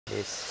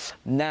Yes.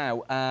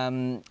 Now,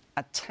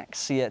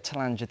 ataxia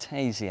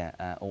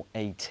telangiectasia, or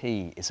AT,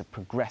 is a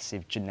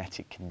progressive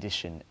genetic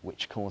condition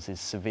which causes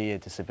severe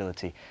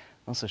disability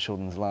and also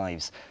shortens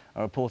lives.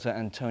 Our reporter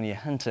Antonia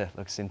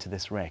looks into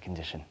this rare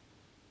condition.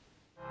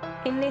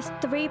 In this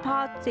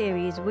three-part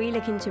series, we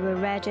look into a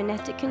rare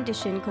genetic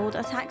condition called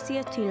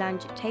ataxia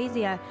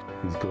telangiectasia.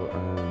 He's got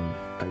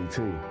AT.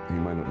 He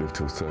may not live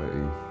till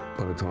 30.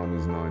 By the time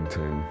he's 9,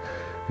 10,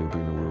 he'll be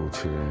in a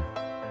wheelchair.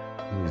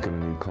 He's going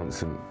to need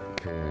constant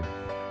care.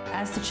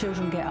 As the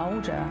children get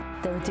older,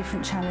 there are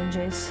different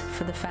challenges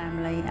for the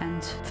family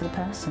and for the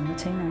person, the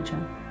teenager.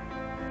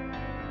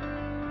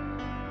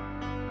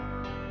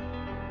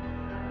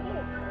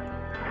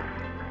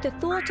 The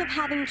thought of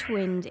having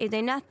twins is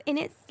enough in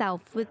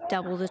itself with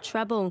double the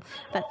trouble,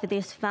 but for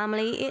this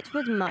family it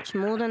was much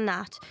more than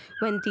that.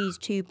 When these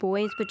two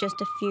boys were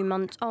just a few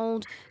months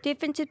old,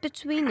 differences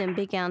between them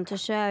began to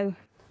show.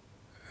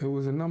 It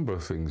was a number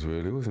of things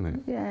really, wasn't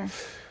it? Yeah.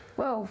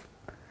 Well,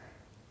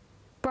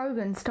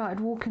 Brogan started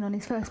walking on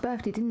his first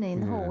birthday, didn't he, in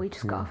the hall? He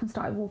just got up and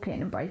started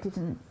walking, and Bray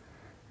didn't.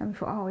 And we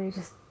thought, oh, he'll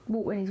just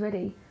walk when he's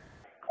ready.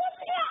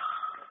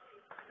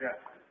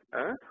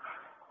 Huh?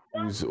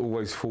 He was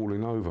always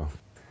falling over.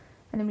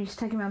 And then we just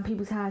take him around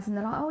people's houses and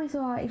they're like, oh, he's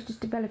all right, he's just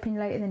developing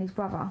later than his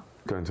brother.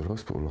 Going to the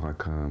hospital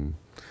like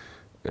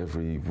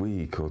every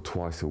week or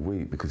twice a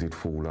week because he'd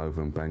fall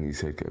over and bang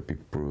his head, get a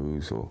big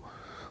bruise or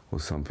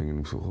something, and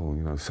we thought, oh,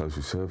 you know,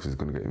 social services is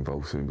going to get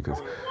involved soon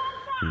because,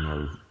 you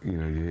know,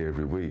 you're here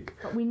every week.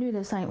 But we knew there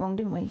was something wrong,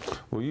 didn't we?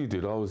 Well, you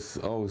did. I was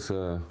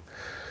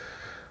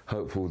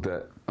hopeful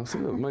that, I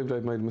said, look, maybe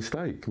they've made a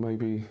mistake.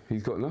 Maybe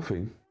he's got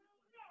nothing.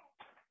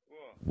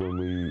 When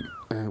we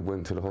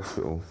went to the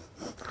hospital,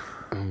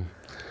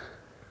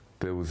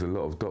 there was a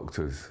lot of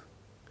doctors.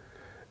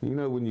 You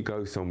know, when you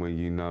go somewhere,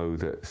 you know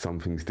that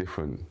something's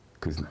different.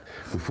 Because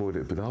before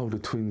it, but oh, the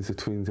twins,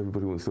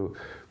 everybody wants to.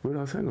 Well,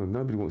 I was saying, on,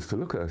 nobody wants to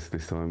look at us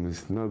this time.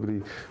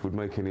 Nobody would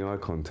make any eye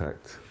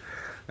contact.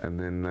 And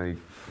then they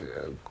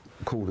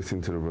called us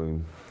into the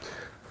room,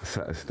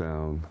 sat us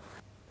down.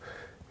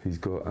 He's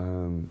got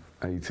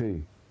AT.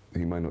 He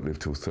may not live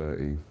till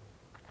 30.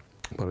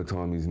 By the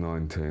time he's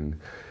 9, 10,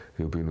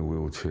 he'll be in a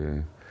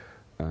wheelchair.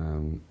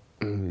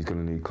 He's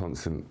going to need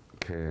constant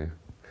care.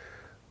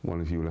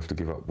 One of you will have to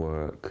give up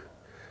work.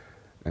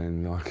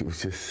 And like, it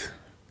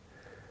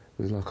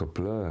was like a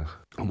blur.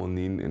 I'm on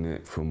the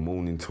internet from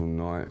morning till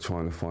night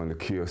trying to find a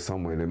cure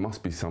somewhere. There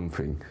must be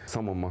something.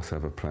 Someone must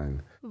have a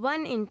plan.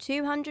 1 in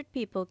 200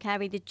 people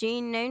carry the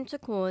gene known to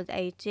cause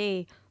AT.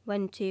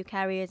 When two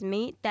carriers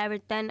meet, there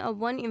is then a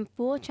 1 in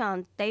 4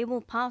 chance they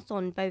will pass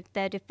on both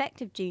their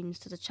defective genes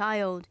to the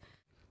child.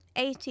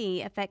 AT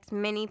affects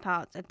many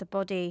parts of the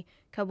body.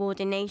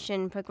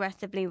 Coordination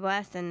progressively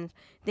worsens,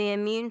 the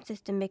immune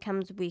system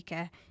becomes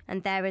weaker,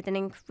 and there is an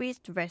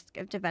increased risk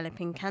of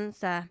developing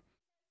cancer.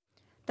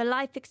 The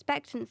life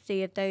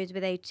expectancy of those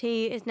with AT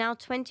is now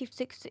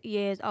 26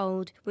 years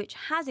old, which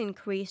has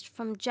increased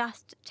from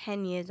just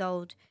 10 years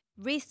old.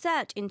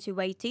 Research into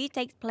AT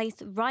takes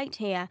place right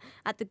here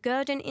at the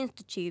Gurdon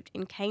Institute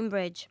in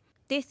Cambridge.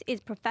 This is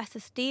Professor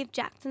Steve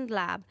Jackson's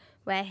lab,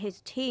 where his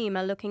team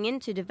are looking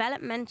into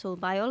developmental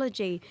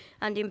biology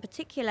and, in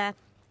particular,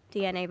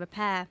 DNA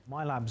repair.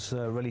 My lab's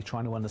really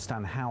trying to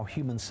understand how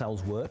human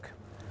cells work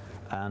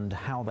and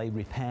how they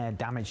repair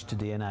damage to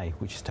DNA,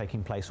 which is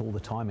taking place all the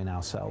time in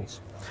our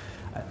cells.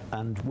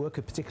 And work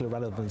of particular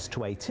relevance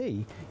to AT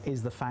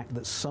is the fact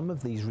that some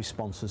of these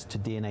responses to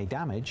DNA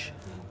damage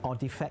are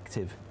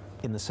defective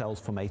in the cells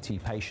from AT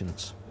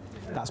patients.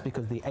 That's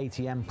because the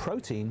ATM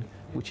protein,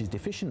 which is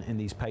deficient in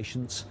these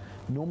patients,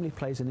 normally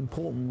plays an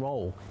important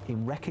role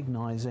in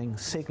recognizing,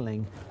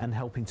 signaling, and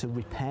helping to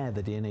repair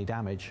the DNA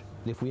damage.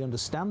 If we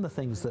understand the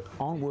things that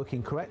aren't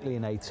working correctly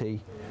in AT,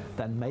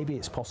 then maybe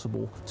it's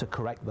possible to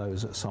correct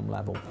those at some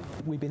level.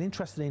 We've been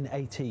interested in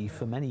AT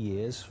for many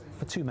years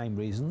for 2 main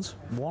reasons.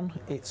 One,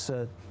 it's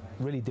a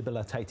really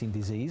debilitating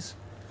disease,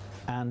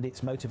 and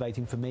it's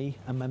motivating for me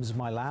and members of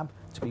my lab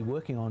to be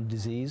working on a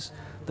disease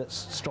that's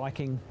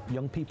striking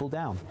young people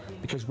down,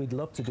 because we'd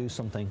love to do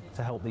something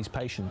to help these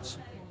patients.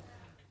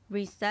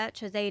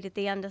 Research has aided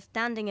the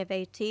understanding of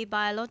AT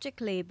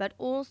biologically, but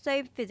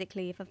also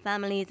physically for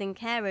families and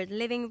carers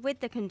living with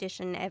the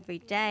condition every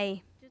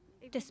day.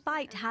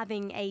 Despite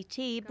having AT,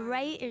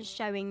 Bray is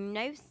showing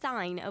no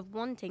sign of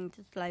wanting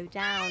to slow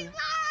down.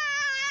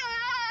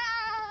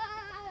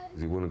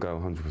 He want to go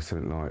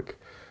 100% like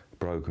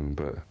Brogan,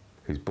 but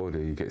his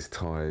body gets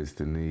tired,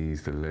 the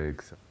knees, the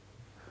legs.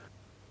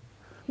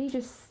 He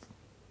just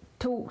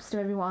talks to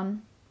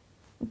everyone,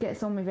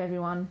 gets on with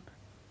everyone.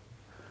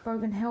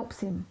 Brogan helps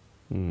him.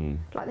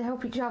 Like, they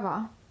help each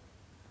other.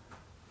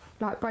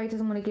 Like, Bray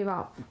doesn't want to give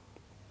up.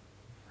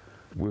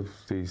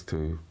 With these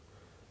two,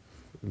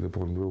 the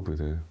bond will be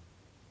there,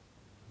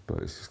 but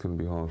it's just going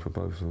to be hard for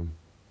both of them.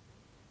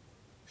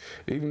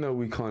 Even though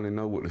we kind of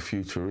know what the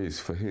future is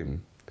for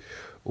him,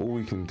 all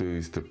we can do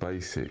is the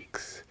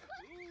basics.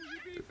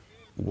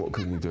 What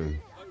can you do?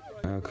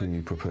 How can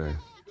you prepare?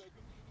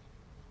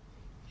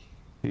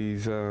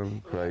 He's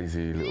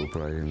crazy little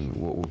Bray, and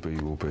what will be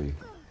will be.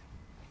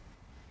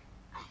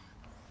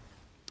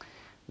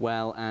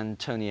 Well,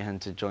 Antonia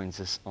Hunter joins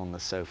us on the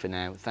sofa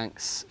now.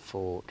 Thanks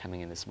for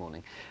coming in this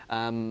morning.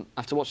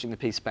 After watching the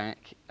piece back,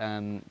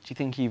 do you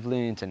think you've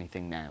learned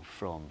anything now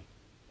from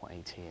what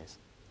AT is?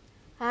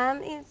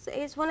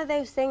 It's one of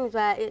those things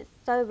where it's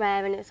so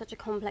rare and it's such a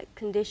complex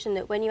condition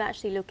that when you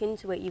actually look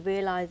into it, you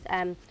realise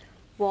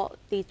what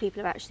these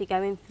people are actually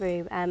going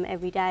through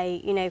every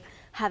day. You know,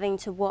 having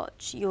to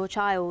watch your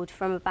child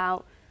from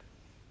about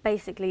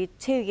basically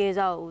 2 years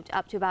old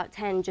up to about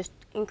 10 just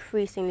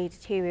increasingly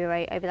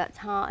deteriorate over that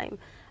time,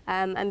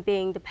 and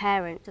being the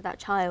parent to that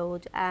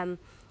child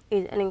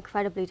is an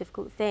incredibly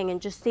difficult thing. And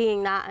just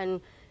seeing that,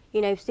 and you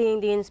know, seeing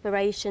the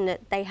inspiration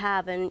that they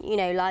have, and you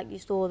know, like you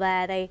saw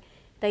there,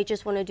 they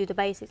just want to do the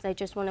basics. They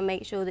just want to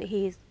make sure that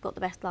he's got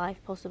the best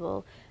life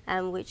possible,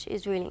 which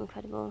is really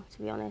incredible,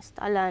 to be honest.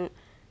 I learned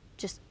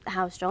just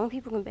how strong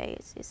people can be.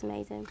 It's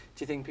amazing. Do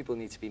you think people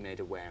need to be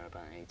made aware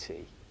about AT?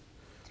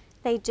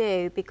 They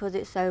do, because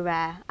it's so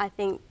rare. I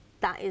think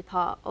that is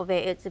part of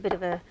it. It's a bit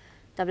of a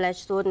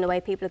double-edged sword in the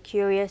way people are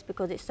curious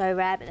because it's so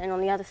rare, but then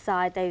on the other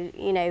side, they,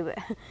 you know,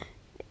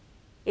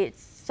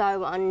 it's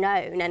so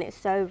unknown and it's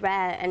so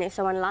rare and it's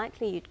so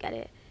unlikely you'd get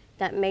it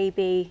that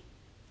maybe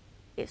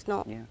it's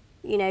not. Yeah.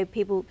 You know,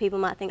 people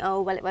might think,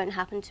 oh, well, it won't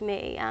happen to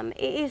me.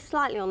 It is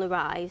slightly on the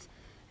rise,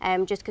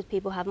 just because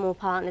people have more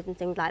partners and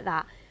things like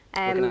that.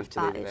 We're going to have to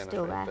but leave it it's there,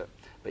 still I'm afraid, rare.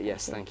 but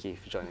yes, thank you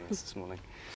for joining us this morning.